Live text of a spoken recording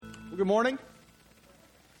good morning.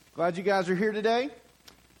 Glad you guys are here today.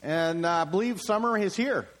 And I believe summer is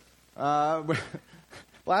here.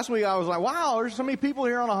 Last week I was like, wow, there's so many people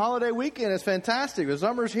here on a holiday weekend. It's fantastic. The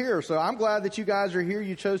summer's here. So I'm glad that you guys are here.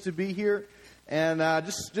 You chose to be here. And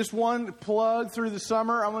just one plug through the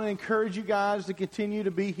summer. I'm going to encourage you guys to continue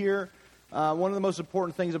to be here. One of the most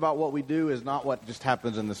important things about what we do is not what just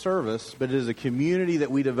happens in the service, but it is a community that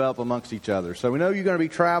we develop amongst each other. So we know you're going to be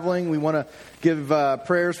traveling. We want to give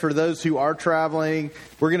prayers for those who are traveling.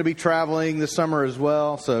 We're going to be traveling this summer as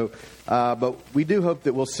well. So, but we do hope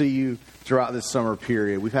that we'll see you throughout this summer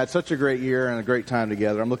period. We've had such a great year and a great time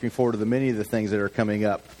together. I'm looking forward to the many of the things that are coming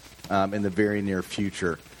up in the very near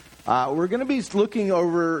future. We're going to be looking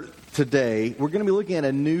over today. We're going to be looking at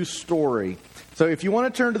a new story. So if you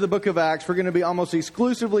want to turn to the book of Acts, we're going to be almost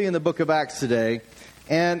exclusively in the book of Acts today.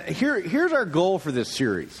 And here's our goal for this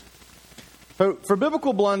series. So for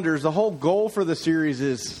Biblical Blunders, the whole goal for the series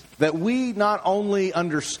is that we not only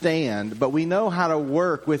understand, but we know how to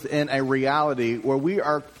work within a reality where we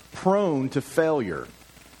are prone to failure.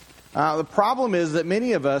 The problem is that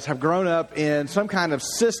many of us have grown up in some kind of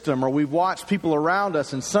system, or we've watched people around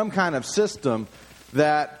us in some kind of system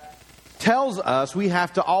that tells us we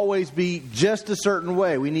have to always be just a certain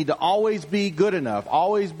way. We need to always be good enough,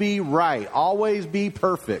 always be right, always be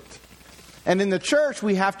perfect. And in the church,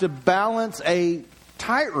 we have to balance a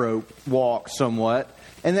tightrope walk somewhat,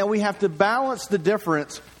 and then we have to balance the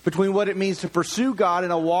difference between what it means to pursue God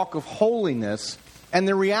in a walk of holiness and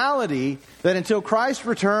the reality that until Christ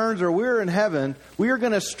returns or we're in heaven, we are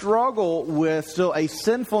going to struggle with still a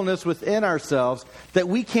sinfulness within ourselves that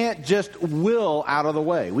we can't just will out of the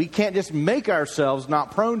way. We can't just make ourselves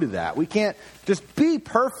not prone to that. We can't just be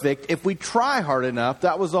perfect if we try hard enough.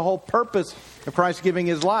 That was the whole purpose of Christ giving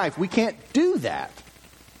His life. We can't do that.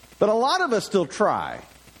 But a lot of us still try.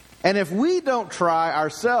 And if we don't try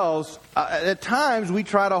ourselves, at times we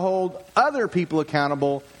try to hold other people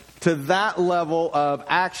accountable to that level of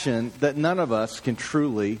action that none of us can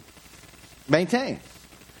truly maintain.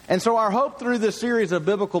 And so our hope through this series of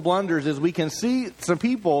Biblical Blunders is we can see some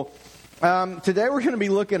people. Today we're going to be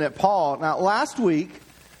looking at Paul. Now, last week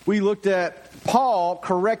we looked at Paul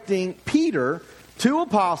correcting Peter, two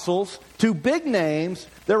apostles, two big names.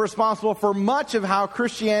 They're responsible for much of how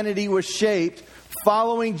Christianity was shaped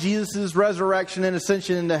following Jesus' resurrection and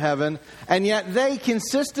ascension into heaven, and yet they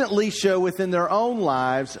consistently show within their own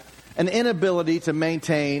lives an inability to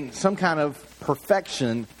maintain some kind of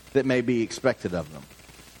perfection that may be expected of them.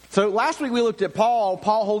 So last week we looked at Paul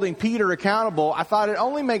holding Peter accountable. I thought it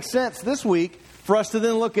only makes sense this week for us to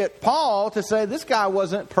then look at Paul to say this guy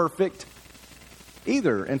wasn't perfect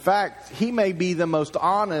either. In fact, he may be the most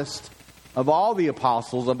honest of all the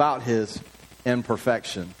apostles about his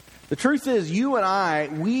imperfection. The truth is, you and I,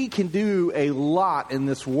 we can do a lot in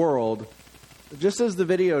this world. Just as the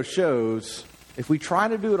video shows, if we try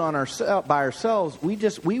to do it by ourselves,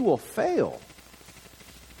 we will fail.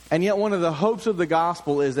 And yet one of the hopes of the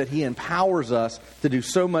gospel is that He empowers us to do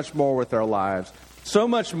so much more with our lives, so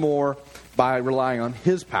much more by relying on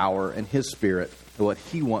His power and His Spirit and what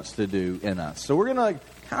He wants to do in us. So we're going to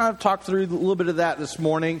kind of talk through a little bit of that this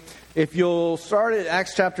morning. If you'll start at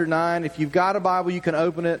Acts chapter 9, if you've got a Bible, you can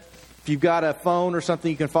open it. If you've got a phone or something,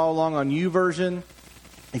 you can follow along on YouVersion.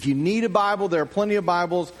 If you need a Bible, there are plenty of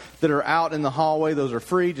Bibles that are out in the hallway. Those are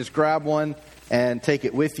free. Just grab one and take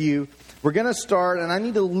it with you. We're going to start, and I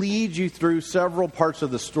need to lead you through several parts of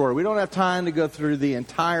the story. We don't have time to go through the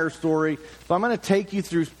entire story, so I'm going to take you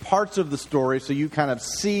through parts of the story so you kind of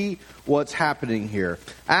see what's happening here.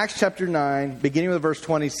 Acts chapter 9, beginning with verse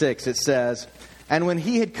 26, it says, "And when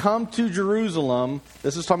he had come to Jerusalem,"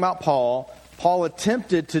 this is talking about Paul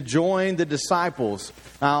attempted to join the disciples.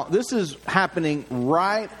 Now, this is happening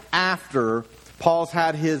right after Paul's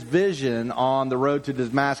had his vision on the road to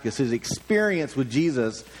Damascus, his experience with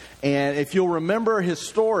Jesus. And if you'll remember his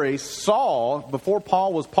story, Saul, before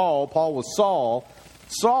Paul was Paul was Saul.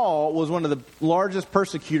 Saul was one of the largest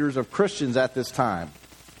persecutors of Christians at this time.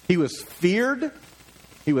 He was feared.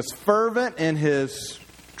 He was fervent in his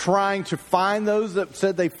trying to find those that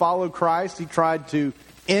said they followed Christ. He tried to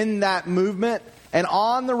end that movement. And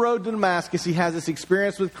on the road to Damascus, he has this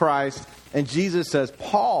experience with Christ. And Jesus says,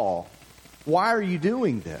 "Paul, why are you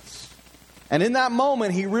doing this?" And in that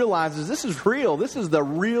moment, he realizes this is real. This is the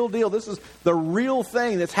real deal. This is the real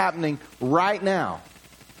thing that's happening right now.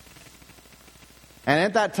 And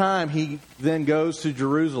at that time, he then goes to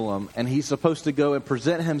Jerusalem, and he's supposed to go and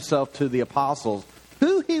present himself to the apostles,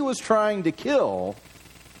 who he was trying to kill.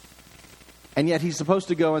 And yet he's supposed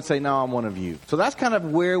to go and say, no, I'm one of you. So that's kind of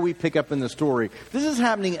where we pick up in the story. This is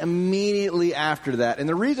happening immediately after that. And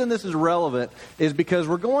the reason this is relevant is because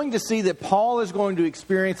we're going to see that Paul is going to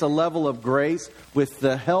experience a level of grace with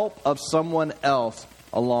the help of someone else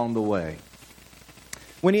along the way.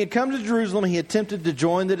 When he had come to Jerusalem, he attempted to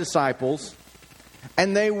join the disciples,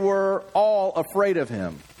 and they were all afraid of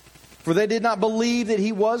him, for they did not believe that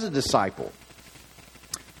he was a disciple.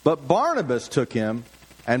 But Barnabas took him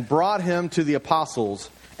and brought him to the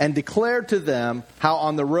apostles and declared to them how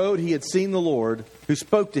on the road he had seen the Lord who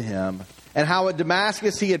spoke to him, and how at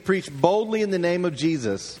Damascus he had preached boldly in the name of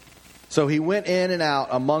Jesus. So he went in and out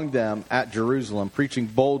among them at Jerusalem, preaching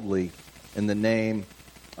boldly in the name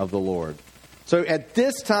of the Lord. So at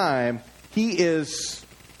this time, he is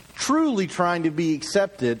truly trying to be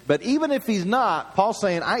accepted, but even if he's not, Paul's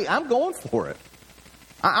saying, I'm going for it.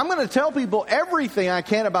 I'm going to tell people everything I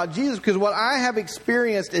can about Jesus because what I have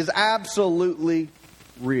experienced is absolutely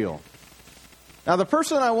real. Now, the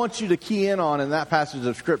person I want you to key in on in that passage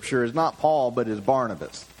of Scripture is not Paul, but is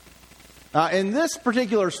Barnabas. In this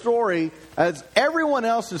particular story, as everyone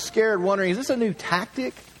else is scared, wondering, is this a new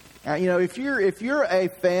tactic? If you're a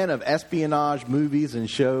fan of espionage movies and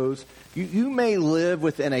shows, you may live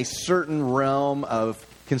within a certain realm of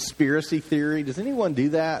conspiracy theory. Does anyone do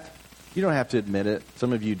that? You don't have to admit it.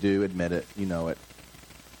 Some of you do admit it. You know it.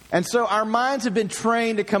 And so our minds have been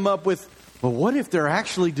trained to come up with, well, what if they're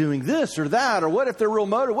actually doing this or that? Or what if they're real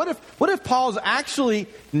motive? What if Paul's actually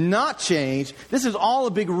not changed? This is all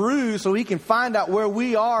a big ruse so he can find out where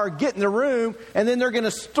we are, get in the room, and then they're going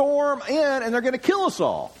to storm in and they're going to kill us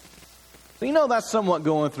all. So that's somewhat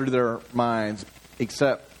going through their minds,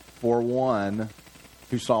 except for one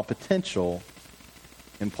who saw potential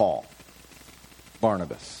in Paul,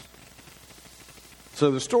 Barnabas. So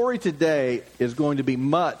the story today is going to be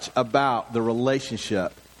much about the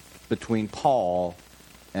relationship between Paul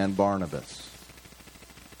and Barnabas.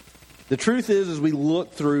 The truth is, as we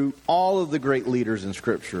look through all of the great leaders in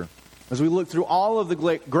Scripture, as we look through all of the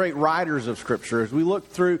great writers of Scripture, as we look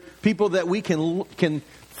through people that we can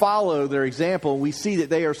follow their example, we see that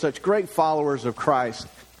they are such great followers of Christ.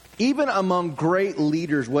 Even among great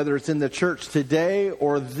leaders, whether it's in the church today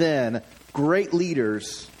or then, great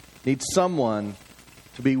leaders need someone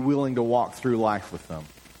to be willing to walk through life with them.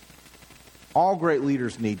 All great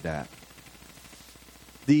leaders need that.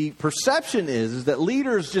 The perception is that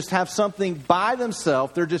leaders just have something by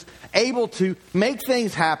themselves. They're just able to make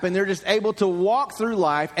things happen. They're just able to walk through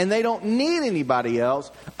life, and they don't need anybody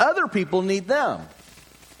else. Other people need them.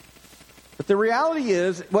 But the reality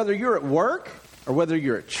is, whether you're at work or whether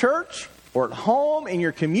you're at church or at home, in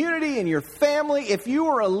your community, in your family, if you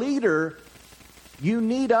are a leader, you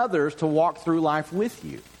need others to walk through life with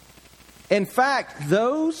you. In fact,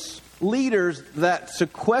 those leaders that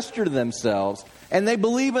sequester themselves and they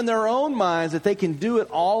believe in their own minds that they can do it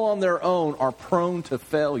all on their own are prone to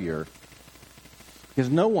failure because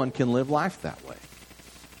no one can live life that way.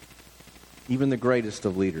 Even the greatest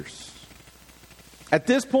of leaders. At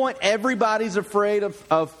this point, everybody's afraid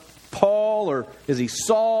of Paul, or is he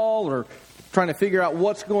Saul, or trying to figure out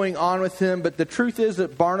what's going on with him. But the truth is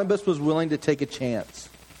that Barnabas was willing to take a chance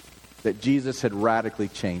that Jesus had radically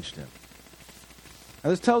changed him.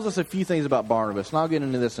 Now, this tells us a few things about Barnabas, and I'll get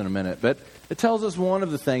into this in a minute. But it tells us one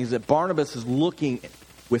of the things that Barnabas is looking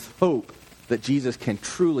with hope that Jesus can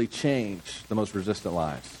truly change the most resistant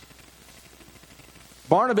lives.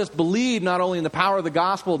 Barnabas believed not only in the power of the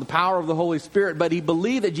gospel, the power of the Holy Spirit, but he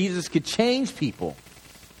believed that Jesus could change people.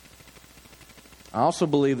 I also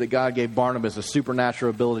believe that God gave Barnabas a supernatural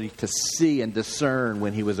ability to see and discern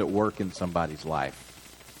when he was at work in somebody's life.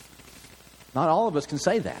 Not all of us can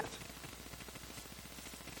say that.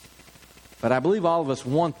 But I believe all of us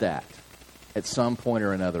want that at some point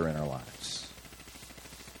or another in our lives.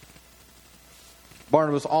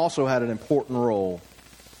 Barnabas also had an important role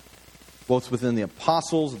both within the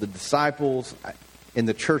apostles, the disciples, in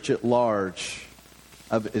the church at large,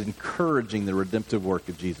 of encouraging the redemptive work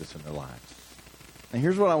of Jesus in their lives. And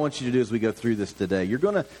here's what I want you to do as we go through this today. You're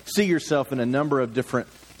going to see yourself in a number of different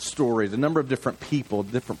stories, a number of different people,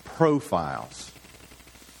 different profiles.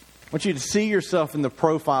 I want you to see yourself in the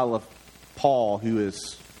profile of Paul, who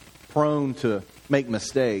is prone to make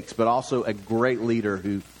mistakes, but also a great leader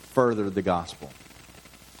who furthered the gospel.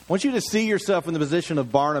 I want you to see yourself in the position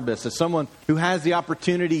of Barnabas as someone who has the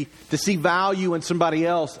opportunity to see value in somebody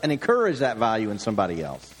else and encourage that value in somebody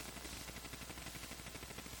else.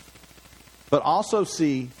 But also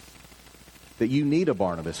see that you need a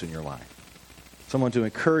Barnabas in your life. Someone to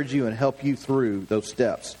encourage you and help you through those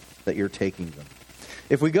steps that you're taking them.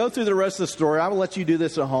 if we go through the rest of the story, I will let you do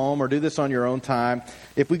this at home or do this on your own time.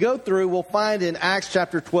 If we go through, we'll find in Acts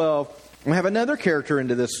chapter 12, we have another character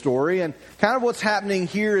into this story. And kind of what's happening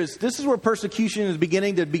here is this is where persecution is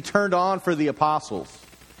beginning to be turned on for the apostles.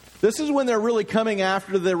 This is when they're really coming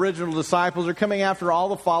after the original disciples. They're coming after all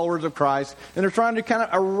the followers of Christ. And they're trying to kind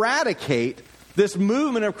of eradicate this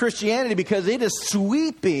movement of Christianity because it is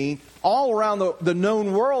sweeping all around the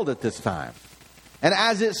known world at this time. And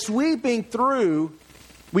as it's sweeping through,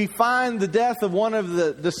 we find the death of one of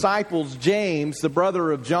the disciples, James, the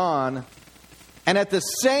brother of John. And at the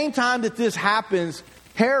same time that this happens,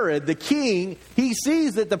 Herod, the king, he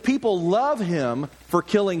sees that the people love him for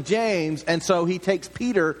killing James, and so he takes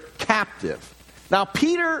Peter captive. Now,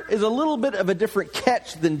 Peter is a little bit of a different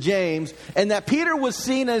catch than James, and that Peter was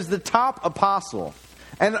seen as the top apostle.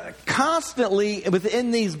 And constantly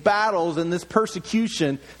within these battles and this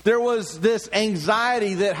persecution, there was this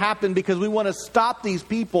anxiety that happened because we want to stop these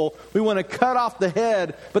people. We want to cut off the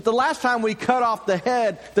head. But the last time we cut off the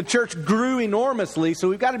head, the church grew enormously. So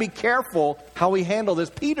we've got to be careful how we handle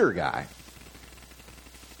this Peter guy.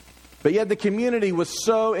 But yet the community was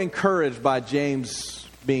so encouraged by James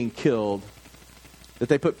being killed that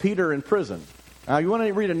they put Peter in prison. Now, you want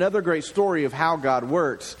to read another great story of how God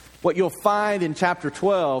works. What you'll find in chapter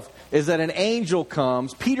 12 is that an angel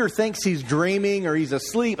comes. Peter thinks he's dreaming or he's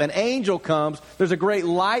asleep. An angel comes. There's a great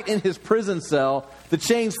light in his prison cell. The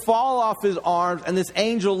chains fall off his arms, and this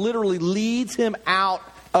angel literally leads him out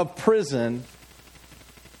of prison.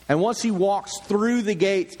 And once he walks through the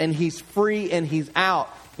gates and he's free and he's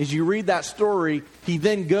out, as you read that story, he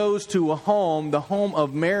then goes to a home, the home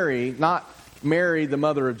of Mary, not Mary, the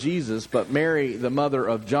mother of Jesus, but Mary, the mother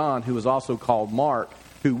of John, who was also called Mark,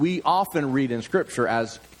 who we often read in Scripture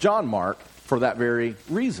as John Mark for that very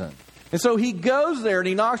reason. And so he goes there and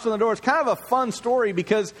he knocks on the door. It's kind of a fun story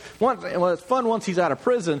because, it's fun once he's out of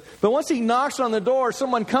prison, but once he knocks on the door,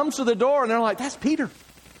 someone comes to the door and they're like, that's Peter.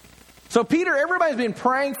 So Peter, everybody's been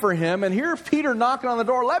praying for him, and here's Peter knocking on the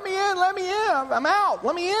door. Let me in, I'm out,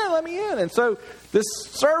 let me in. And so this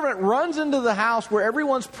servant runs into the house where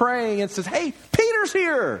everyone's praying and says, hey, Peter's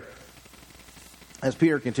here. As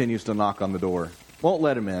Peter continues to knock on the door. Won't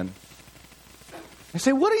let him in. They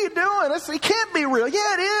say, what are you doing? It can't be real.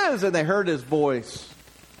 Yeah, it is. And they heard his voice.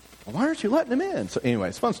 Well, why aren't you letting him in? So anyway,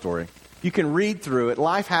 it's a fun story. You can read through it.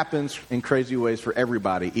 Life happens in crazy ways for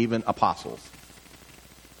everybody, even apostles.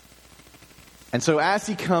 And so as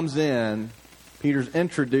he comes in, Peter's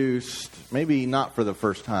introduced, maybe not for the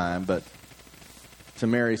first time, but to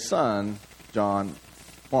Mary's son, John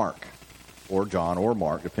Mark, or John or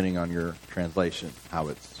Mark, depending on your translation, how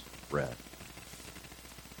it's read.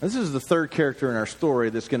 This is the third character in our story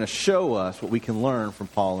that's going to show us what we can learn from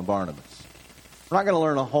Paul and Barnabas. We're not going to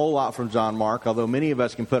learn a whole lot from John Mark, although many of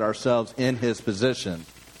us can put ourselves in his position.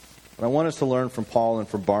 But I want us to learn from Paul and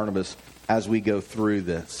from Barnabas as we go through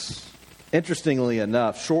this. Interestingly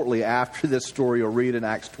enough, shortly after this story you'll read in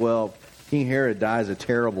Acts 12, King Herod dies a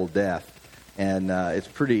terrible death. And it's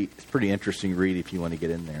pretty interesting read if you want to get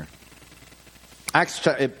in there.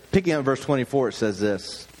 Picking up verse 24, it says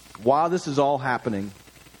this. While this is all happening,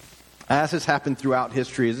 as has happened throughout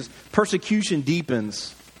history, as this persecution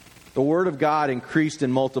deepens, the word of God increased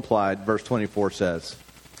and multiplied, verse 24 says.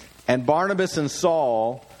 And Barnabas and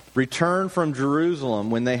Saul returned from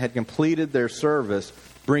Jerusalem when they had completed their service,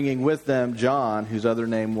 bringing with them John, whose other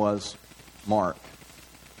name was Mark.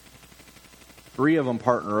 3 of them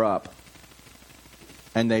partner up,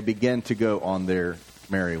 and they begin to go on their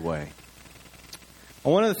merry way.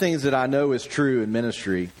 One of the things that I know is true in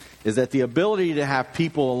ministry is that the ability to have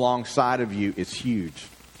people alongside of you is huge.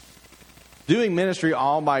 Doing ministry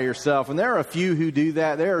all by yourself, and there are a few who do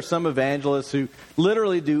that. There are some evangelists who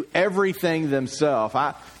literally do everything themselves.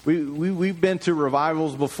 We've been to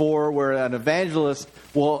revivals before where an evangelist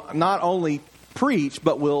will not only preach,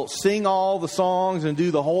 but will sing all the songs and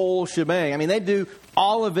do the whole shebang. I mean, they do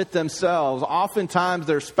all of it themselves. Oftentimes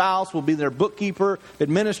their spouse will be their bookkeeper,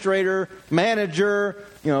 administrator, manager,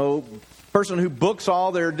 person who books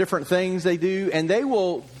all their different things they do, and they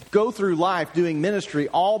will go through life doing ministry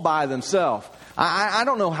all by themselves. I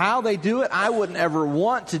don't know how they do it. I wouldn't ever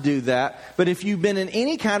want to do that. But if you've been in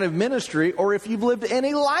any kind of ministry or if you've lived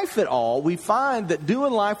any life at all, we find that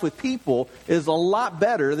doing life with people is a lot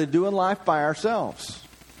better than doing life by ourselves.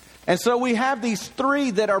 And so we have these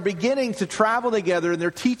three that are beginning to travel together, and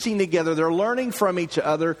they're teaching together, they're learning from each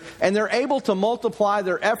other, and they're able to multiply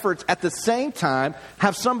their efforts at the same time,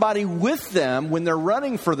 have somebody with them when they're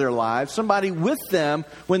running for their lives, somebody with them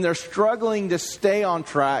when they're struggling to stay on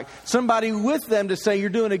track, somebody with them to say,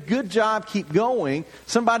 you're doing a good job, keep going,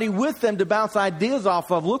 somebody with them to bounce ideas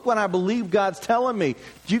off of, look what I believe God's telling me.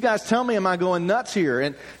 You guys tell me, am I going nuts here?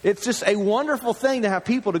 And it's just a wonderful thing to have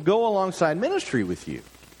people to go alongside ministry with you.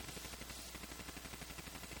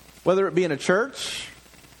 Whether it be in a church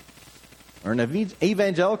or an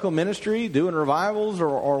evangelical ministry, doing revivals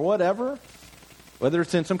or whatever, whether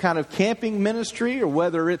it's in some kind of camping ministry or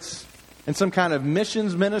whether it's in some kind of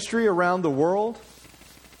missions ministry around the world,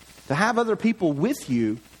 to have other people with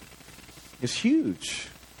you is huge.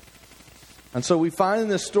 And so we find in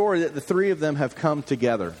this story that the three of them have come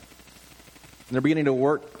together. And they're beginning to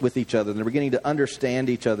work with each other. They're beginning to understand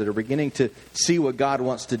each other. They're beginning to see what God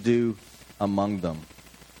wants to do among them.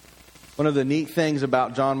 One of the neat things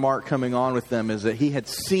about John Mark coming on with them is that he had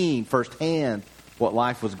seen firsthand what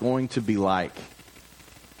life was going to be like.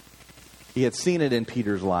 He had seen it in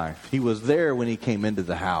Peter's life. He was there when he came into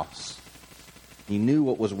the house. He knew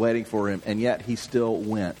what was waiting for him, and yet he still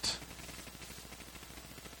went.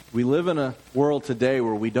 We live in a world today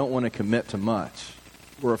where we don't want to commit to much.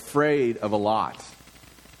 We're afraid of a lot.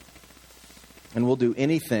 And we'll do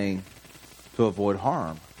anything to avoid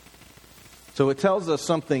harm. So it tells us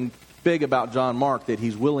something big about John Mark, that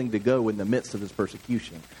he's willing to go in the midst of his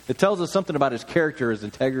persecution. It tells us something about his character, his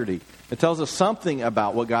integrity. It tells us something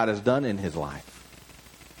about what God has done in his life.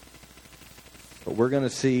 But we're going to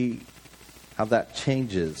see how that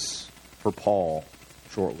changes for Paul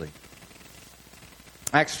shortly.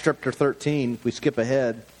 Acts chapter 13, we skip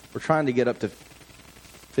ahead. We're trying to get up to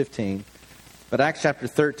 15. But Acts chapter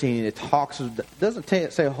 13, it doesn't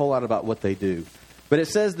say a whole lot about what they do. But it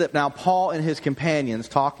says that now Paul and his companions,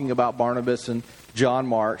 talking about Barnabas and John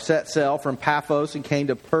Mark, set sail from Paphos and came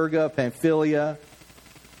to Perga, Pamphylia.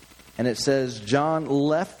 And it says John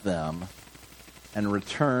left them and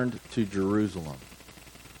returned to Jerusalem.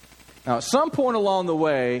 Now, at some point along the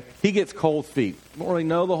way, he gets cold feet. We don't really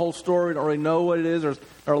know the whole story. We don't really know what it is. There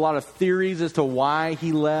are a lot of theories as to why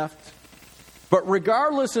he left. But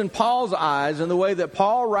regardless, in Paul's eyes, and the way that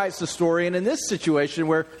Paul writes the story, and in this situation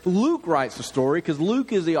where Luke writes the story, because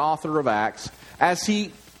Luke is the author of Acts, as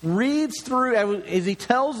he reads through, as he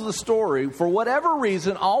tells the story, for whatever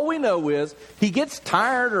reason, all we know is he gets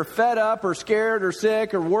tired or fed up or scared or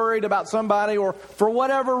sick or worried about somebody, or for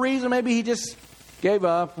whatever reason, maybe he just gave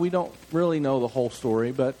up. We don't really know the whole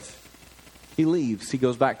story, but he leaves. He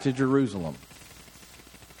goes back to Jerusalem.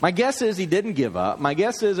 My guess is he didn't give up. My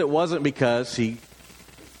guess is it wasn't because he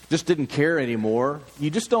just didn't care anymore. You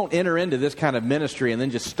just don't enter into this kind of ministry and then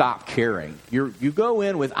just stop caring. You go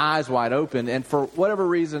in with eyes wide open, and for whatever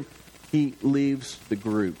reason, he leaves the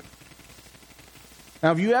group. Now,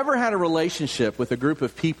 have you ever had a relationship with a group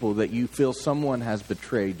of people that you feel someone has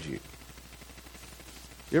betrayed you?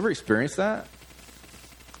 You ever experienced that?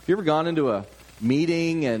 Have you ever gone into a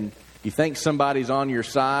meeting and you think somebody's on your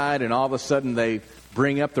side and all of a sudden they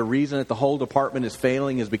bring up the reason that the whole department is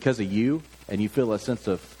failing is because of you, and you feel a sense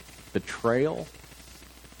of betrayal?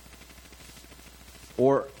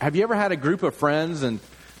 Or have you ever had a group of friends, and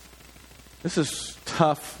this is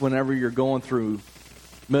tough whenever you're going through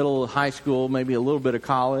middle, high school, maybe a little bit of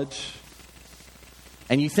college,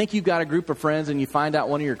 and you think you've got a group of friends and you find out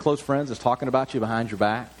one of your close friends is talking about you behind your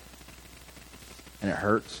back, and it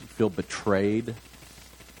hurts, you feel betrayed.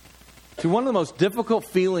 See, one of the most difficult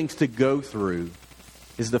feelings to go through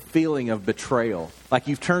is the feeling of betrayal. Like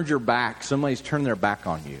you've turned your back, somebody's turned their back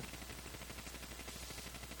on you.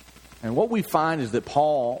 And what we find is that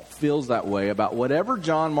Paul feels that way about whatever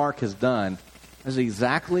John Mark has done. Is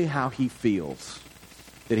exactly how he feels.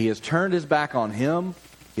 That he has turned his back on him,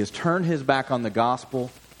 he has turned his back on the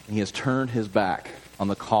gospel, and he has turned his back on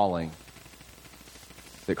the calling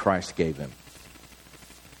that Christ gave him.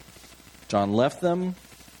 John left them,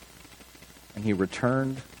 and he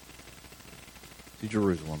returned to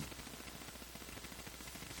Jerusalem.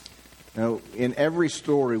 Now, in every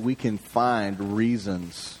story, we can find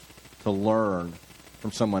reasons to learn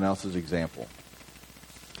from someone else's example.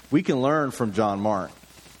 We can learn from John Mark.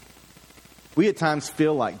 We at times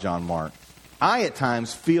feel like John Mark. I at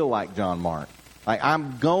times feel like John Mark. Like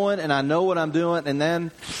I'm going and I know what I'm doing, and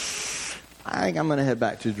then I think I'm going to head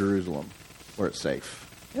back to Jerusalem where it's safe.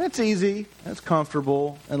 And it's easy, and it's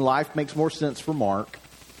comfortable, and life makes more sense for Mark.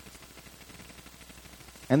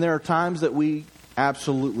 And there are times that we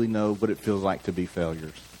absolutely know what it feels like to be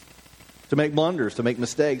failures. to make blunders, to make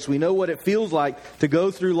mistakes. We know what it feels like to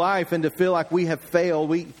go through life and to feel like we have failed.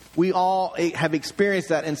 We all have experienced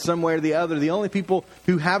that in some way or the other. The only people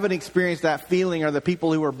who haven't experienced that feeling are the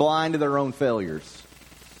people who are blind to their own failures.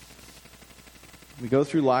 We go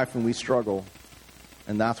through life and we struggle,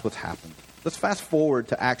 and that's what's happened. Let's fast forward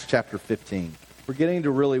to Acts chapter 15. We're getting to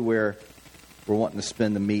really where we're wanting to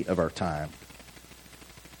spend the meat of our time.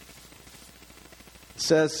 It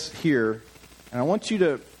says here, and I want you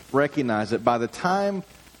to recognize that by the time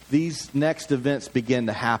these next events begin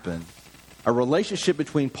to happen, a relationship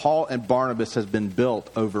between Paul and Barnabas has been built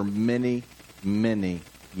over many, many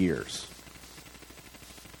years.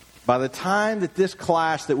 By the time that this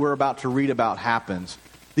clash that we're about to read about happens,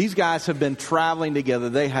 these guys have been traveling together.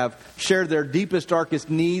 They have shared their deepest, darkest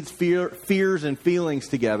needs, fears, and feelings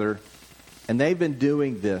together. And they've been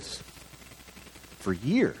doing this for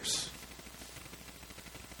years.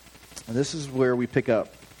 And this is where we pick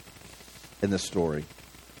up in the story.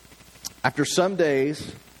 After some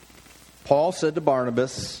days, Paul said to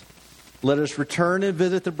Barnabas, "Let us return and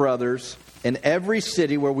visit the brothers in every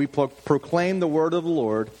city where we proclaim the word of the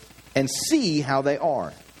Lord and see how they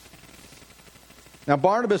are." Now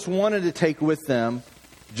Barnabas wanted to take with them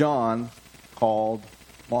John, called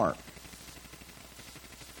Mark.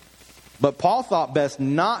 But Paul thought best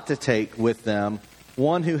not to take with them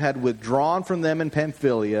one who had withdrawn from them in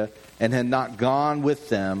Pamphylia and had not gone with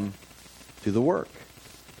them to the work.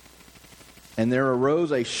 And there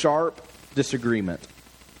arose a sharp disagreement,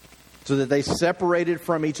 so that they separated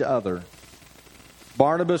from each other.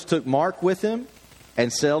 Barnabas took Mark with him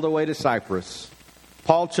and sailed away to Cyprus.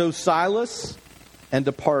 Paul chose Silas and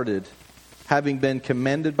departed, having been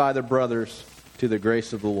commended by the brothers to the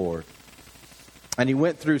grace of the Lord. And he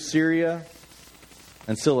went through Syria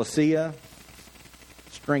and Cilicia,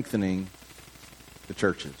 strengthening the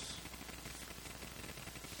churches.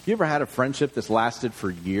 You ever had a friendship that's lasted for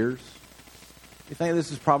years? You think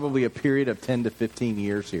this is probably a period of 10 to 15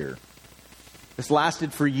 years here. It's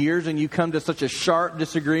lasted for years and you come to such a sharp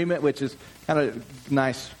disagreement, which is kind of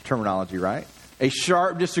nice terminology, right? A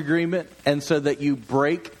sharp disagreement, and so that you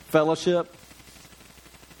break fellowship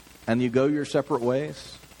and you go your separate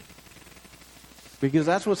ways. Because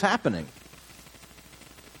that's what's happening.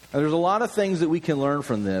 And there's a lot of things that we can learn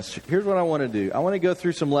from this. Here's what I want to do. I want to go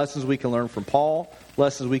through some lessons we can learn from Paul,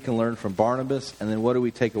 lessons we can learn from Barnabas, and then what do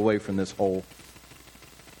we take away from this whole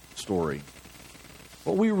story?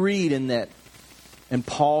 What we read in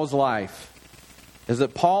Paul's life is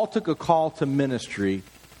that Paul took a call to ministry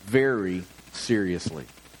very seriously.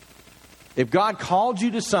 If God called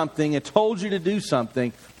you to something and told you to do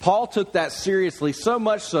something, Paul took that seriously, so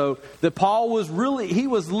much so that Paul was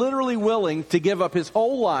literally willing to give up his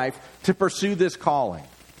whole life to pursue this calling.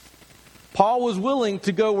 Paul was willing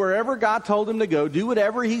to go wherever God told him to go, do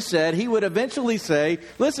whatever he said. He would eventually say,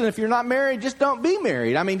 listen, if you're not married, just don't be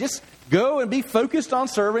married. I mean, just go and be focused on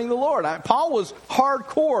serving the Lord. Paul was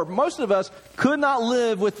hardcore. Most of us could not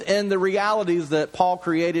live within the realities that Paul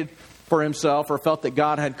created for himself or felt that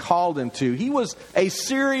God had called him to. He was a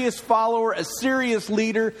serious follower, a serious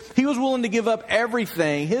leader. He was willing to give up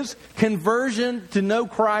everything. His conversion to know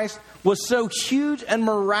Christ was so huge and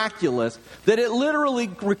miraculous that it literally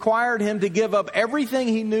required him to give up everything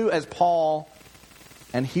he knew as Paul,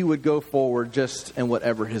 and he would go forward just in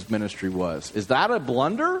whatever his ministry was. Is that a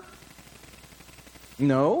blunder?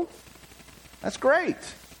 No. That's great.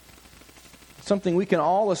 Something we can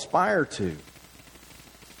all aspire to.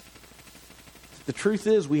 The truth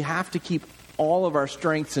is, we have to keep all of our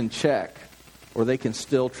strengths in check, or they can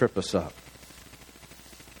still trip us up.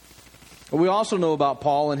 What we also know about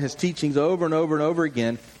Paul and his teachings over and over and over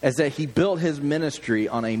again is that he built his ministry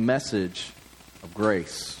on a message of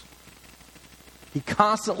grace. He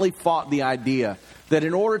constantly fought the idea that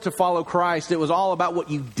in order to follow Christ, it was all about what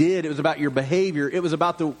you did. It was about your behavior. It was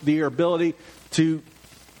about your ability to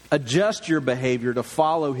adjust your behavior to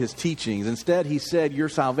follow his teachings. Instead, he said, your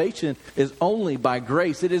salvation is only by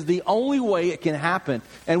grace. It is the only way it can happen.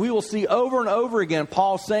 And we will see over and over again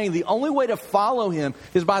Paul saying the only way to follow him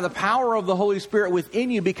is by the power of the Holy Spirit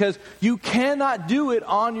within you, because you cannot do it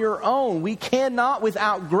on your own. We cannot,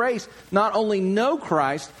 without grace, not only know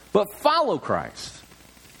Christ, but follow Christ.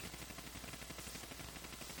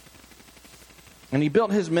 And he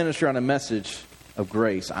built his ministry on a message of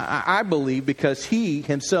grace. I believe because he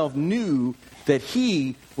himself knew that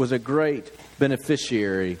he was a great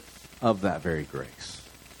beneficiary of that very grace.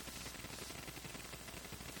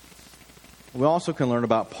 We also can learn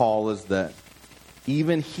about Paul is that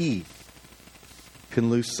even he can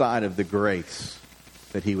lose sight of the grace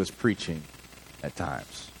that he was preaching at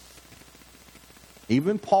times.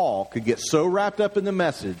 Even Paul could get so wrapped up in the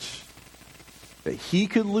message that he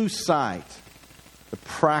could lose sight the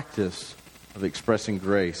practice of expressing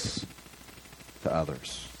grace to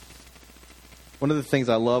others. One of the things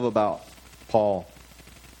I love about Paul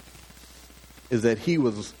is that he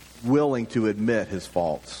was willing to admit his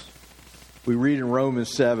faults. We read in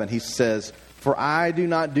Romans 7, he says, "For I do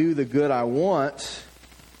not do the good I want,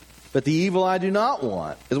 but the evil I do not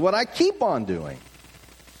want is what I keep on doing.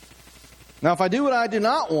 Now, if I do what I do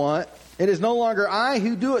not want, it is no longer I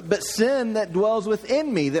who do it, but sin that dwells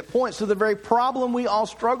within me," that points to the very problem we all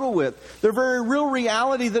struggle with. The very real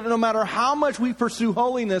reality that no matter how much we pursue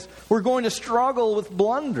holiness, we're going to struggle with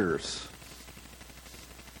blunders.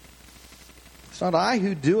 It's not I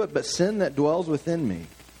who do it, but sin that dwells within me.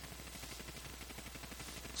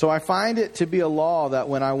 So I find it to be a law that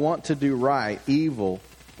when I want to do right, evil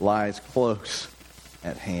lies close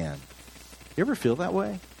at hand. You ever feel that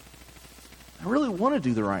way? I really want to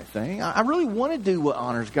do the right thing. I really want to do what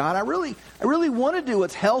honors God. I really want to do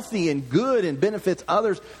what's healthy and good and benefits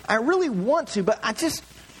others. I really want to, but I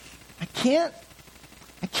can't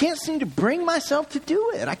seem to bring myself to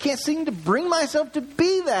do it. I can't seem to bring myself to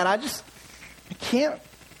be that. I can't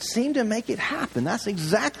seem to make it happen. That's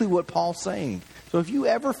exactly what Paul's saying. So if you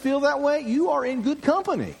ever feel that way, you are in good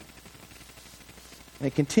company. And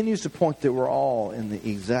it continues to point that we're all in the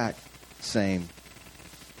exact same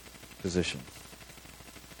position.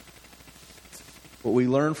 What we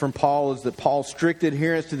learn from Paul is that Paul's strict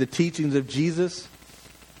adherence to the teachings of Jesus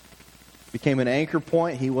became an anchor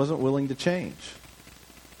point he wasn't willing to change.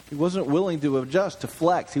 He wasn't willing to adjust, to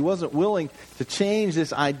flex. He wasn't willing to change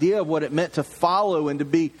this idea of what it meant to follow and to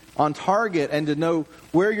be on target and to know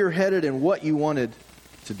where you're headed and what you wanted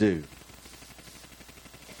to do.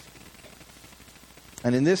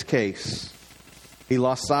 And in this case, he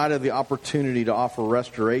lost sight of the opportunity to offer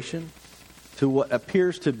restoration to what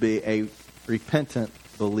appears to be a repentant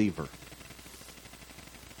believer.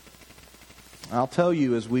 I'll tell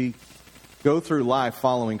you, as we go through life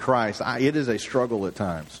following Christ, it is a struggle at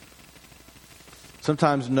times.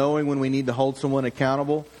 Sometimes knowing when we need to hold someone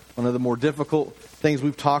accountable. One of the more difficult things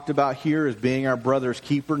we've talked about here is being our brother's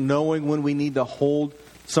keeper, knowing when we need to hold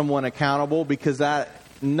someone accountable, because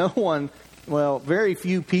very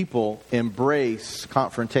few people embrace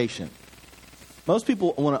confrontation. Most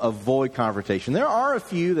people want to avoid confrontation. There are a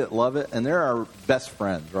few that love it, and they're our best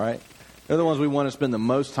friends, right? They're the ones we want to spend the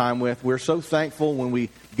most time with. We're so thankful when we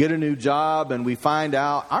get a new job and we find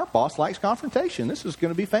out our boss likes confrontation. This is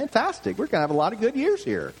going to be fantastic. We're going to have a lot of good years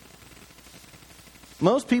here.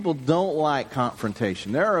 Most people don't like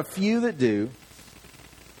confrontation. There are a few that do,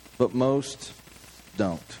 but most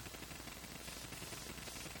don't.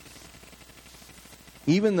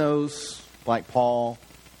 Even those, like Paul,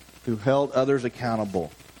 who held others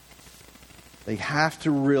accountable, they have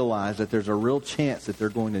to realize that there's a real chance that they're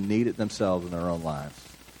going to need it themselves in their own lives.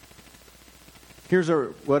 Here's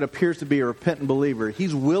what appears to be a repentant believer.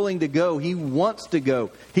 He's willing to go. He wants to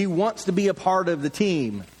go. He wants to be a part of the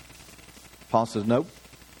team. Paul says, nope.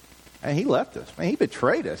 And he left us. Man, he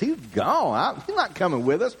betrayed us. He's gone. He's not coming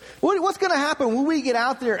with us. What's going to happen when we get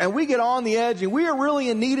out there and we get on the edge and we are really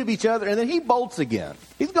in need of each other, and then he bolts again?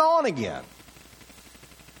 He's gone again.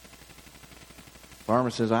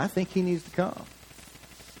 Barnabas says, I think he needs to come.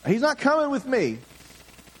 He's not coming with me.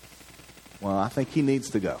 Well, I think he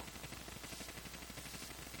needs to go.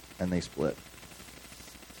 And they split.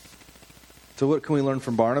 So what can we learn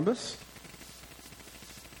from Barnabas?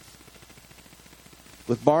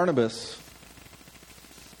 With Barnabas,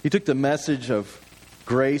 he took the message of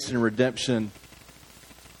grace and redemption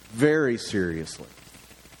very seriously.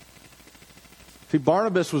 See,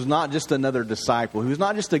 Barnabas was not just another disciple. He was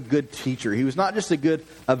not just a good teacher. He was not just a good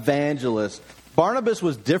evangelist. Barnabas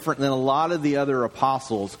was different than a lot of the other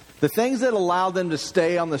apostles. The things that allowed them to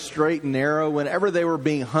stay on the straight and narrow whenever they were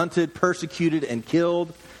being hunted, persecuted, and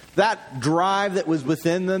killed, that drive that was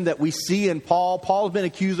within them that we see in Paul. Paul's been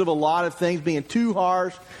accused of a lot of things, being too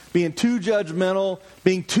harsh, being too judgmental,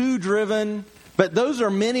 being too driven. But those are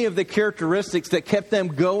many of the characteristics that kept them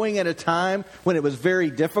going at a time when it was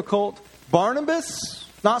very difficult. Barnabas,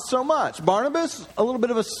 not so much. Barnabas, a little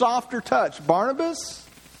bit of a softer touch. Barnabas,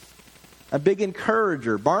 a big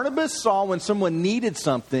encourager. Barnabas saw when someone needed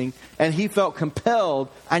something and he felt compelled,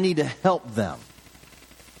 I need to help them.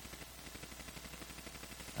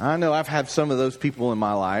 I know I've had some of those people in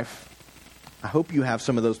my life. I hope you have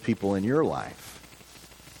some of those people in your life.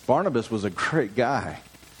 Barnabas was a great guy.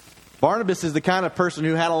 Barnabas is the kind of person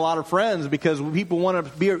who had a lot of friends because people want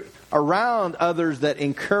to be around others that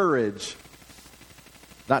encourage,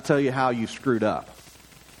 not tell you how you screwed up.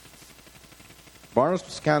 Barnabas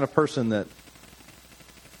was the kind of person that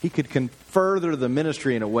he could further the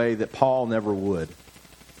ministry in a way that Paul never would.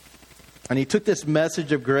 And he took this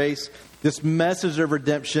message of grace, this message of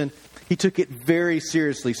redemption, he took it very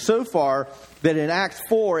seriously. So far that in Acts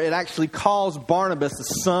 4, it actually calls Barnabas the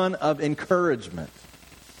son of encouragement.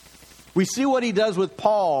 We see what he does with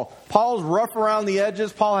Paul. Paul's rough around the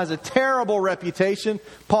edges. Paul has a terrible reputation.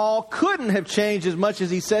 Paul couldn't have changed as much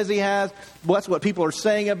as he says he has. Well, that's what people are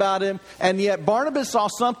saying about him. And yet Barnabas saw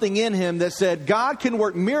something in him that said God can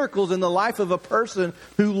work miracles in the life of a person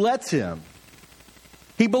who lets him.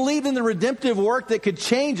 He believed in the redemptive work that could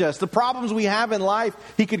change us. The problems we have in life,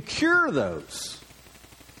 he could cure those.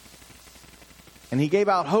 And he gave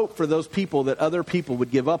out hope for those people that other people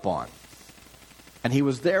would give up on. And he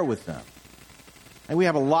was there with them. And we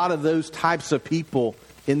have a lot of those types of people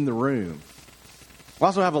in the room. We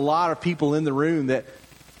also have a lot of people in the room that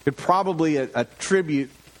could probably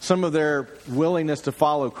attribute some of their willingness to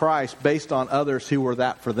follow Christ based on others who were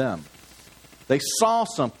that for them. They saw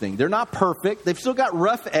something. They're not perfect. They've still got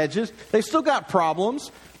rough edges. They've still got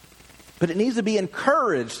problems. But it needs to be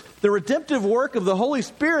encouraged. The redemptive work of the Holy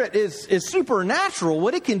Spirit is supernatural.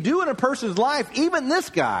 What it can do in a person's life, even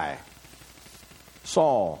this guy,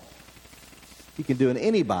 Saul, he can do in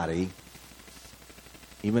anybody,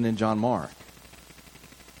 even in John Mark.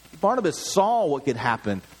 Barnabas saw what could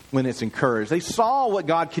happen when it's encouraged. They saw what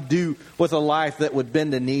God could do with a life that would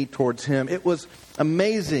bend a knee towards him. It was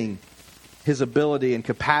amazing, his ability and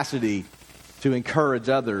capacity to encourage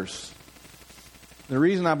others. The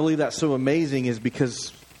reason I believe that's so amazing is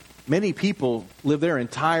because many people live their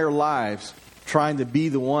entire lives trying to be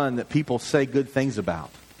the one that people say good things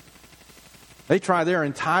about. They try their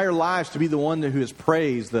entire lives to be the one who is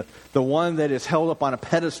praised, the one that is held up on a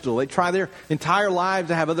pedestal. They try their entire lives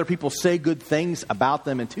to have other people say good things about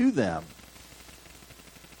them and to them.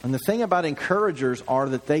 And the thing about encouragers are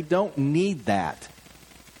that they don't need that.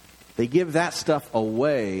 They give that stuff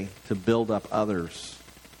away to build up others.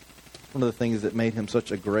 One of the things that made him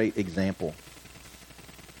such a great example.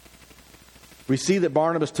 We see that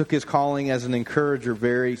Barnabas took his calling as an encourager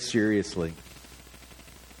very seriously.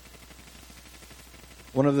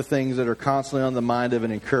 One of the things that are constantly on the mind of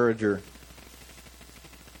an encourager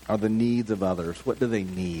are the needs of others. What do they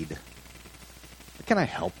need? What can I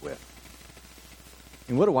help with?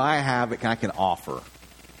 And what do I have that I can offer?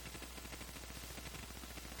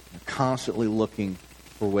 They're constantly looking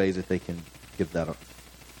for ways that they can give that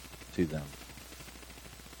to them.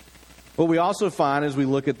 What we also find as we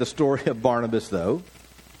look at the story of Barnabas, though,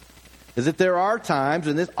 is that there are times,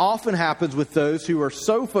 and this often happens with those who are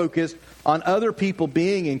so focused on other people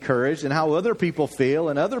being encouraged and how other people feel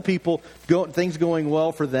and other people things going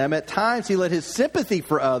well for them. At times he let his sympathy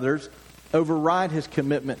for others override his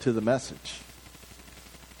commitment to the message.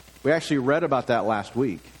 We actually read about that last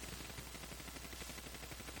week.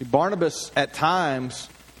 Barnabas at times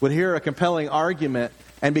would hear a compelling argument,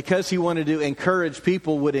 and because he wanted to encourage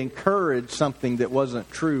people, would encourage something that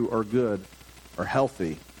wasn't true or good or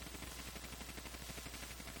healthy.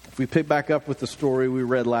 If we pick back up with the story we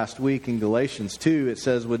read last week in Galatians 2, it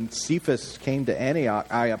says, when Cephas came to Antioch,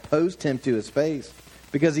 I opposed him to his face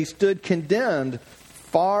because he stood condemned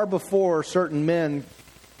before certain men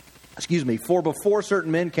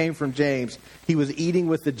came from James, he was eating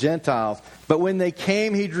with the Gentiles. But when they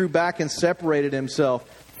came, he drew back and separated himself,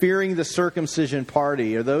 fearing the circumcision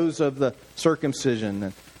party, or those of the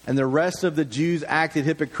circumcision. And the rest of the Jews acted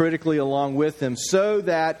hypocritically along with him, so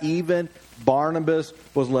that even Barnabas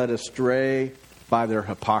was led astray by their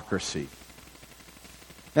hypocrisy.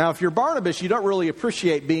 Now, if you're Barnabas, you don't really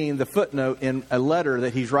appreciate being the footnote in a letter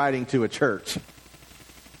that he's writing to a church.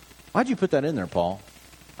 Why'd you put that in there, Paul?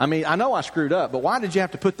 I mean, I know I screwed up, but why did you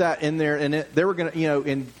have to put that in there? And they were going to,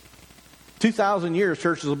 in 2,000 years,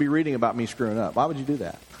 churches will be reading about me screwing up. Why would you do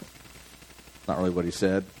that? Not really what he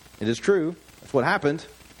said. It is true. That's what happened.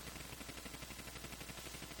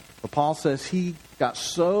 But Paul says he got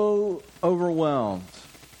so overwhelmed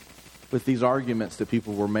with these arguments that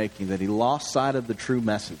people were making that he lost sight of the true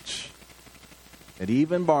message, that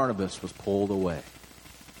even Barnabas was pulled away.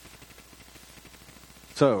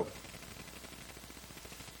 So,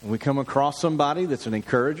 when we come across somebody that's an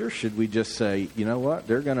encourager, should we just say, you know what,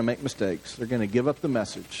 they're going to make mistakes. They're going to give up the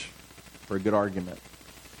message for a good argument.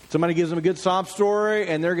 Somebody gives them a good sob story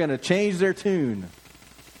and they're going to change their tune.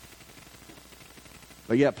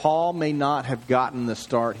 But yet Paul may not have gotten the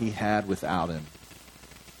start he had without him.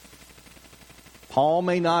 Paul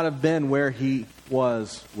may not have been where he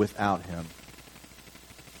was without him.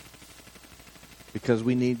 Because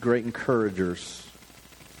we need great encouragers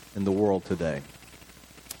in the world today.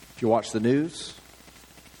 If you watch the news,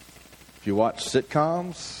 if you watch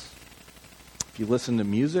sitcoms, if you listen to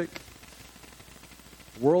music.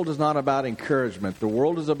 The world is not about encouragement. The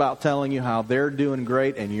world is about telling you how they're doing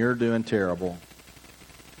great and you're doing terrible.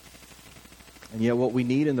 And yet what we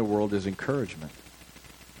need in the world is encouragement.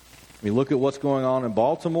 We look at what's going on in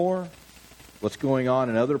Baltimore, what's going on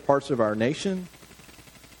in other parts of our nation.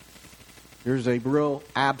 There's a real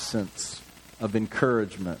absence of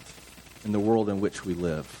encouragement in the world in which we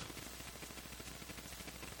live.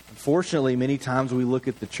 Unfortunately, many times we look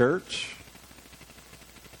at the church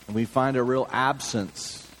and we find a real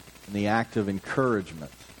absence in the act of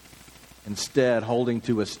encouragement. Instead, holding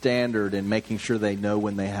to a standard and making sure they know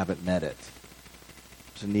when they haven't met it.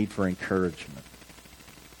 There's a need for encouragement.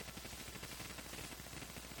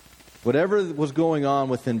 Whatever was going on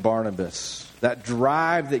within Barnabas, that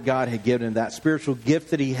drive that God had given him, that spiritual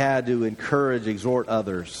gift that he had to encourage, exhort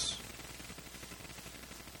others,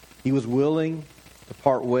 he was willing to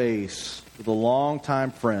part ways with a longtime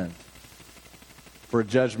friend for a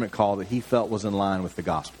judgment call that he felt was in line with the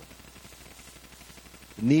gospel.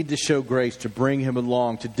 The need to show grace, to bring him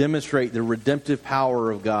along, to demonstrate the redemptive power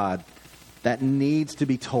of God, that needs to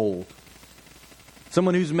be told.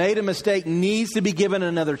 Someone who's made a mistake needs to be given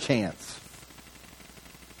another chance.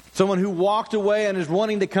 Someone who walked away and is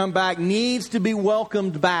wanting to come back needs to be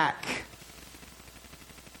welcomed back.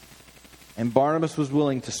 And Barnabas was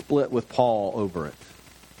willing to split with Paul over it.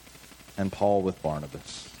 And Paul with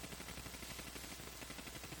Barnabas.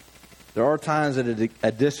 There are times that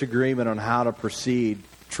a disagreement on how to proceed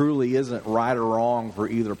truly isn't right or wrong for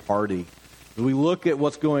either party. As we look at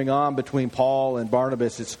what's going on between Paul and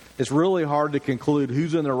Barnabas, it's really hard to conclude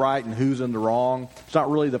who's in the right and who's in the wrong. It's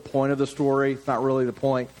not really the point of the story. It's not really the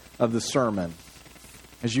point of the sermon.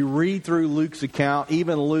 As you read through Luke's account,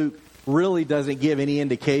 even Luke really doesn't give any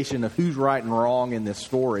indication of who's right and wrong in this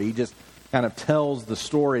story. He just kind of tells the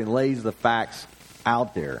story and lays the facts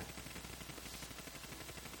out there.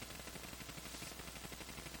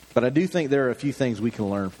 But I do think there are a few things we can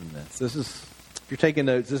learn from this. If you're taking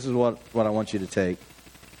notes, this is what I want you to take.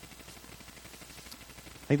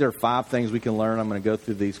 I think there are 5 things we can learn. I'm going to go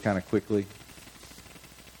through these kind of quickly.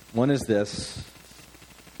 One is this: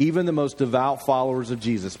 even the most devout followers of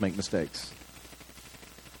Jesus make mistakes.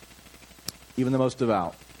 Even the most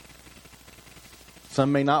devout.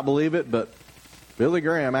 Some may not believe it, but Billy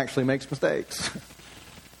Graham actually makes mistakes.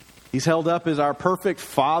 He's held up as our perfect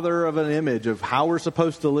father of an image of how we're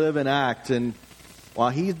supposed to live and act. And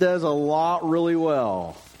while he does a lot really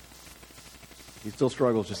well, he still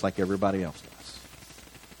struggles just like everybody else does.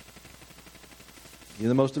 Even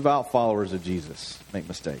the most devout followers of Jesus make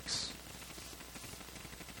mistakes.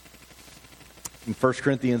 In 1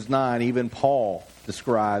 Corinthians 9, even Paul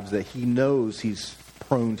describes that he knows he's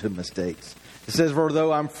prone to mistakes. It says, "For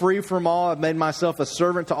though I'm free from all, I've made myself a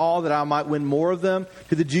servant to all, that I might win more of them.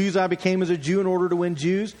 To the Jews I became as a Jew in order to win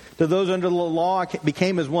Jews. To those under the law I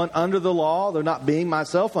became as one under the law, though not being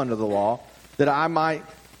myself under the law, that I might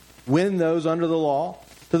win those under the law.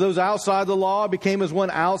 To those outside the law I became as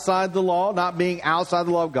one outside the law, not being outside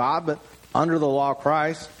the law of God, but under the law of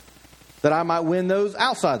Christ, that I might win those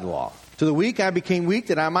outside the law. To the weak I became weak,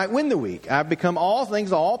 that I might win the weak. I have become all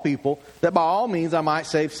things to all people, that by all means I might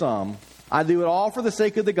save some. I do it all for the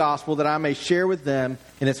sake of the gospel, that I may share with them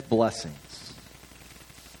in its blessings.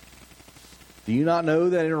 Do you not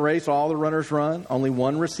know that in a race all the runners run? Only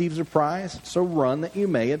one receives a prize, so run that you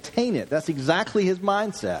may attain it." That's exactly his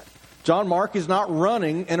mindset. John Mark is not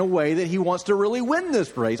running in a way that he wants to really win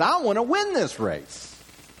this race. I want to win this race.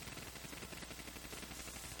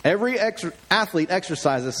 Every athlete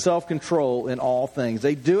exercises self-control in all things.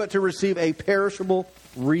 They do it to receive a perishable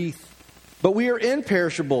wreath. But we are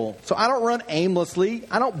imperishable. So I don't run aimlessly.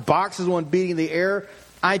 I don't box as one beating the air.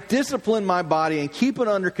 I discipline my body and keep it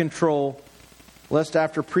under control, lest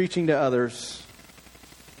after preaching to others,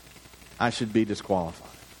 I should be disqualified.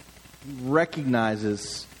 He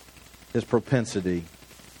recognizes his propensity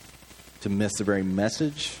to miss the very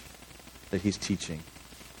message that he's teaching.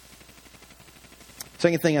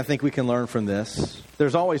 Second thing I think we can learn from this,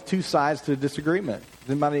 there's always 2 sides to a disagreement. Does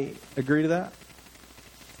anybody agree to that?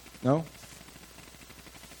 No?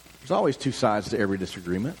 There's always 2 sides to every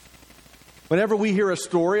disagreement. Whenever we hear a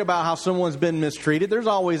story about how someone's been mistreated, there's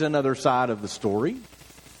always another side of the story.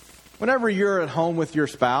 Whenever you're at home with your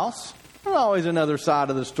spouse, there's always another side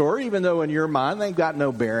of the story, even though in your mind they've got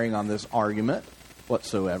no bearing on this argument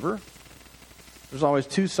whatsoever. There's always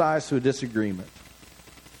 2 sides to a disagreement.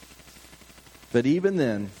 But even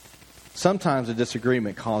then, sometimes a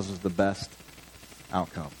disagreement causes the best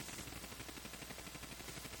outcome.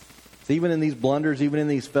 So even in these blunders, even in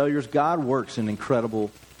these failures, God works in incredible,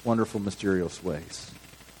 wonderful, mysterious ways.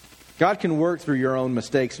 God can work through your own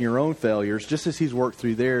mistakes and your own failures just as He's worked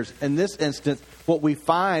through theirs. In this instance, what we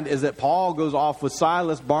find is that Paul goes off with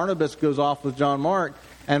Silas, Barnabas goes off with John Mark,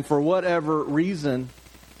 and for whatever reason,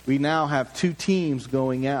 we now have two teams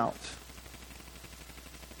going out.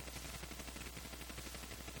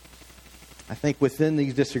 I think within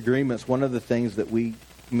these disagreements, one of the things that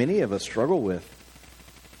many of us struggle with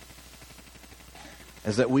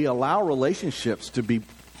is that we allow relationships to be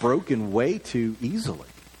broken way too easily.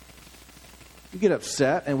 We get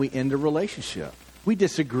upset and we end a relationship. We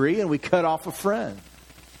disagree and we cut off a friend.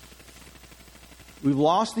 We've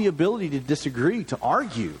lost the ability to disagree, to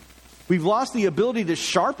argue. We've lost the ability to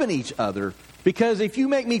sharpen each other because if you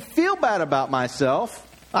make me feel bad about myself,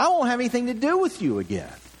 I won't have anything to do with you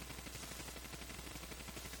again.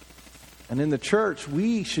 And in the church,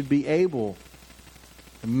 we should be able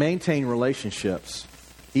to maintain relationships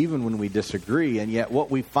even when we disagree. And yet what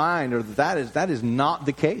we find are that is not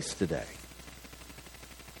the case today.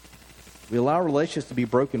 We allow relationships to be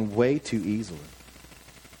broken way too easily.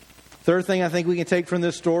 Third thing I think we can take from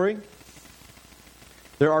this story,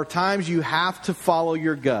 there are times you have to follow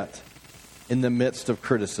your gut in the midst of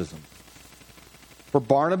criticism. For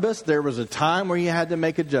Barnabas, there was a time where he had to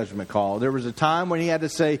make a judgment call. There was a time when he had to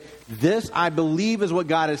say, this I believe is what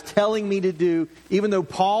God is telling me to do. Even though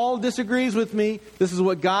Paul disagrees with me, this is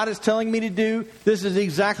what God is telling me to do. This is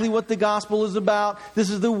exactly what the gospel is about. This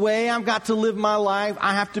is the way I've got to live my life.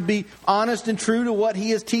 I have to be honest and true to what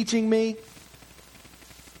he is teaching me.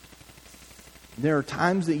 There are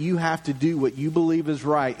times that you have to do what you believe is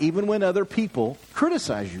right, even when other people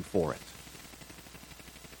criticize you for it.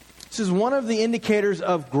 This is one of the indicators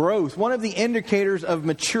of growth, one of the indicators of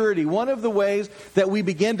maturity, one of the ways that we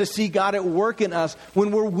begin to see God at work in us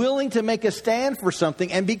when we're willing to make a stand for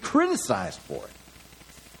something and be criticized for it.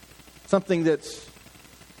 Something that's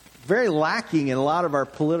very lacking in a lot of our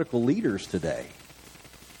political leaders today.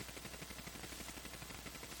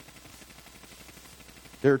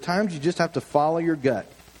 There are times you just have to follow your gut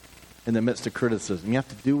in the midst of criticism. You have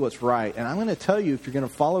to do what's right. And I'm going to tell you, if you're going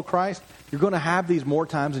to follow Christ, you're going to have these more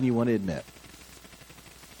times than you want to admit.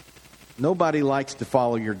 Nobody likes to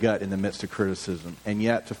follow your gut in the midst of criticism. And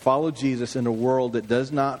yet, to follow Jesus in a world that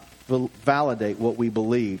does not validate what we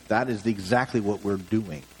believe, that is exactly what we're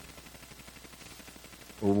doing.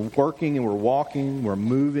 We're working and we're walking, we're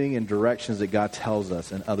moving in directions that God tells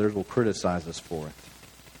us, and others will criticize us for it.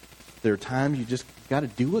 There are times you just got to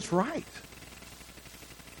do what's right.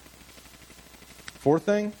 Fourth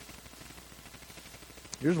thing,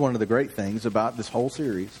 here's one of the great things about this whole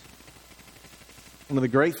series. One of the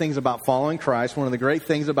great things about following Christ, one of the great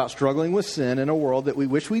things about struggling with sin in a world that we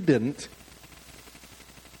wish we didn't,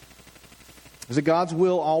 is that God's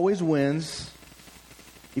will always wins,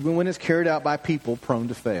 even when it's carried out by people prone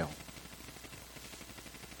to fail.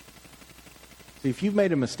 See, if you've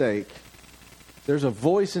made a mistake, there's a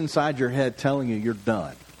voice inside your head telling you you're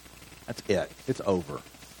done. That's it. It's over.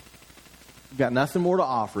 You've got nothing more to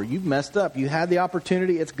offer. You've messed up. You had the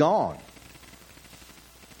opportunity. It's gone.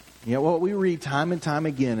 Yet what we read time and time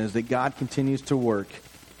again is that God continues to work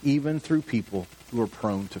even through people who are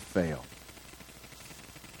prone to fail.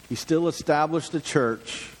 He still established a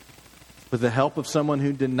church with the help of someone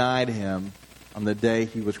who denied him on the day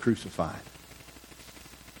he was crucified.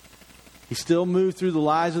 He still moved through the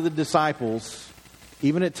lives of the disciples,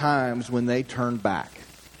 even at times when they turned back.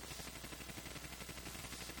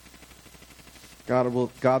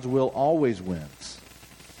 God's will always wins,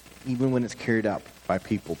 even when it's carried out by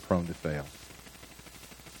people prone to fail.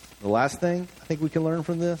 The last thing I think we can learn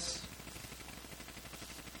from this,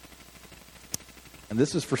 and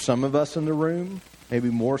this is for some of us in the room, maybe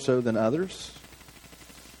more so than others,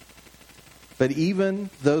 but even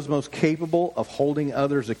those most capable of holding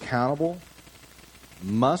others accountable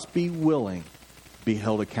must be willing to be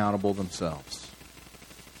held accountable themselves.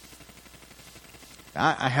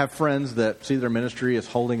 I have friends that see their ministry as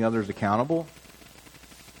holding others accountable.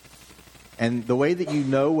 And the way that you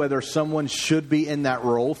know whether someone should be in that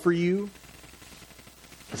role for you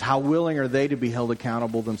is how willing are they to be held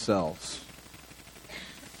accountable themselves.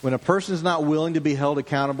 When a person is not willing to be held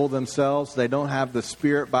accountable themselves, they don't have the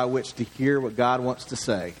spirit by which to hear what God wants to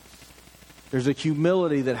say. There's a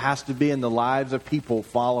humility that has to be in the lives of people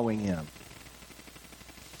following Him.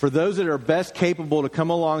 For those that are best capable to come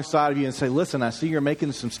alongside of you and say, listen, I see you're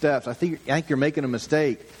making some steps. I think you're making a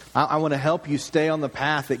mistake. I want to help you stay on the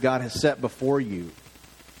path that God has set before you.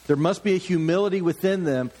 There must be a humility within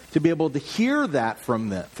them to be able to hear that from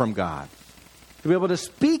God, to be able to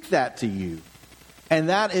speak that to you. And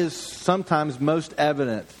that is sometimes most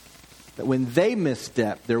evident that when they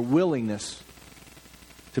misstep, their willingness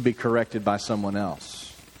to be corrected by someone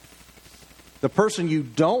else. The person you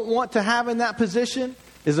don't want to have in that position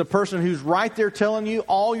is a person who's right there telling you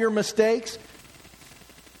all your mistakes,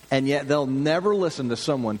 and yet they'll never listen to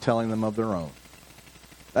someone telling them of their own.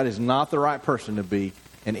 That is not the right person to be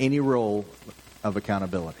in any role of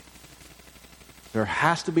accountability. There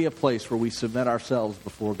has to be a place where we submit ourselves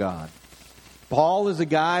before God. Paul is a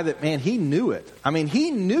guy that, man, he knew it. I mean,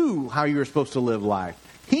 he knew how you were supposed to live life.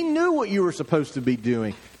 He knew what you were supposed to be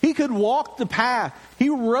doing. He could walk the path. He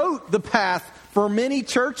wrote the path for many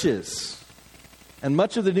churches. And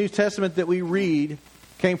much of the New Testament that we read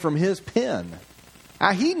came from his pen.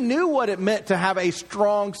 He knew what it meant to have a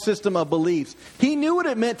strong system of beliefs. He knew what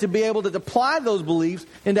it meant to be able to apply those beliefs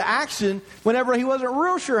into action whenever he wasn't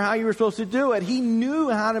real sure how you were supposed to do it. He knew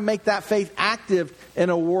how to make that faith active in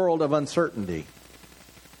a world of uncertainty.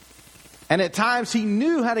 And at times he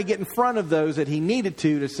knew how to get in front of those that he needed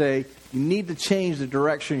to say, you need to change the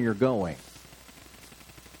direction you're going.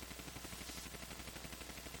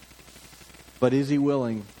 But is he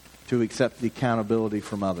willing to accept the accountability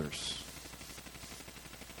from others?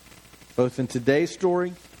 Both in today's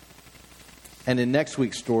story and in next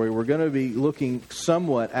week's story, we're going to be looking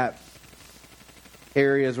somewhat at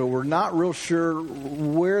areas where we're not real sure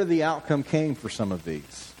where the outcome came for some of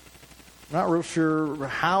these. Not real sure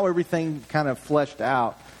how everything kind of fleshed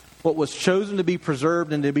out. What was chosen to be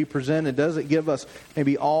preserved and to be presented doesn't give us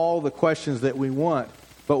maybe all the questions that we want.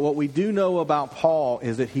 But what we do know about Paul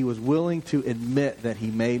is that he was willing to admit that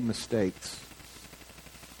he made mistakes.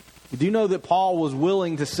 We do know that Paul was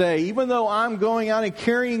willing to say, even though I'm going out and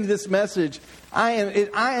carrying this message, I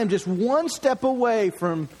am just one step away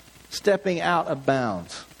from stepping out of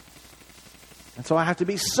bounds. And so I have to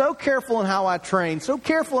be so careful in how I train, so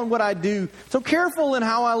careful in what I do, so careful in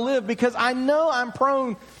how I live, because I know I'm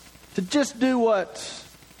prone to just do what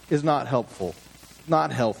is not helpful,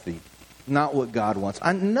 not healthy, not what God wants.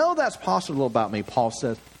 I know that's possible about me, Paul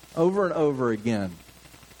says over and over again.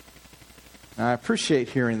 And I appreciate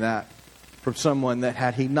hearing that from someone that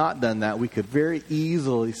had he not done that, we could very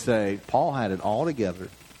easily say, Paul had it all together.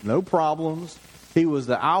 No problems. He was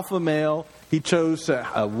the alpha male. He chose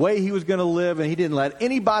a way he was going to live, and he didn't let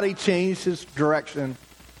anybody change his direction.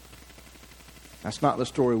 That's not the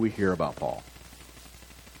story we hear about Paul.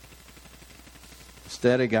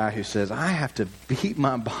 Instead, a guy who says, I have to beat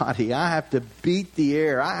my body. I have to beat the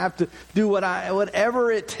air. I have to do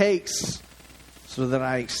whatever it takes so that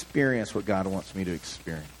I experience what God wants me to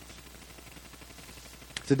experience.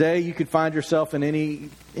 Today, you could find yourself in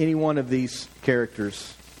any one of these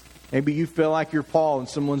characters. Maybe you feel like you're Paul and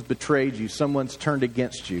someone's betrayed you. Someone's turned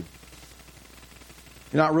against you.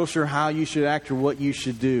 You're not real sure how you should act or what you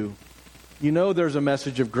should do. You know there's a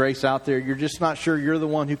message of grace out there. You're just not sure you're the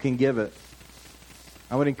one who can give it.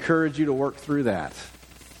 I would encourage you to work through that.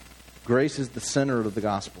 Grace is the center of the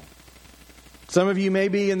gospel. Some of you may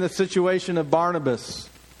be in the situation of Barnabas,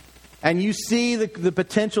 and you see the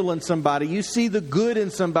potential in somebody. You see the good in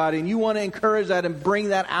somebody, and you want to encourage that and bring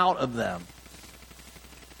that out of them.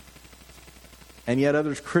 And yet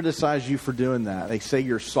others criticize you for doing that. They say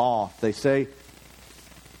you're soft. They say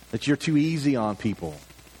that you're too easy on people.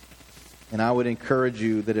 And I would encourage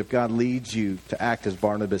you that if God leads you to act as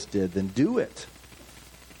Barnabas did, then do it.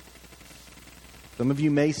 Some of you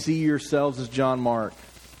may see yourselves as John Mark.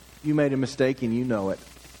 You made a mistake and you know it.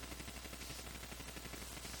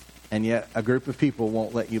 And yet a group of people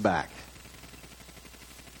won't let you back.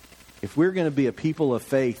 If we're going to be a people of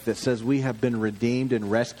faith that says we have been redeemed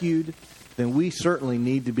and rescued, then we certainly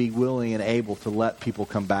need to be willing and able to let people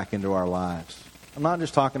come back into our lives. I'm not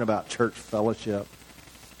just talking about church fellowship,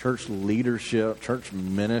 church leadership, church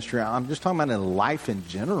ministry. I'm just talking about in life in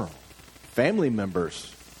general. Family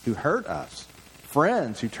members who hurt us,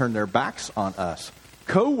 friends who turned their backs on us,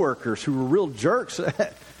 co-workers who were real jerks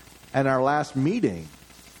at our last meeting.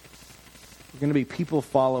 We're going to be people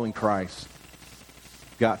following Christ.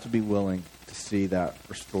 Got to be willing to see that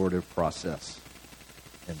restorative process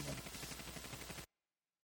in them.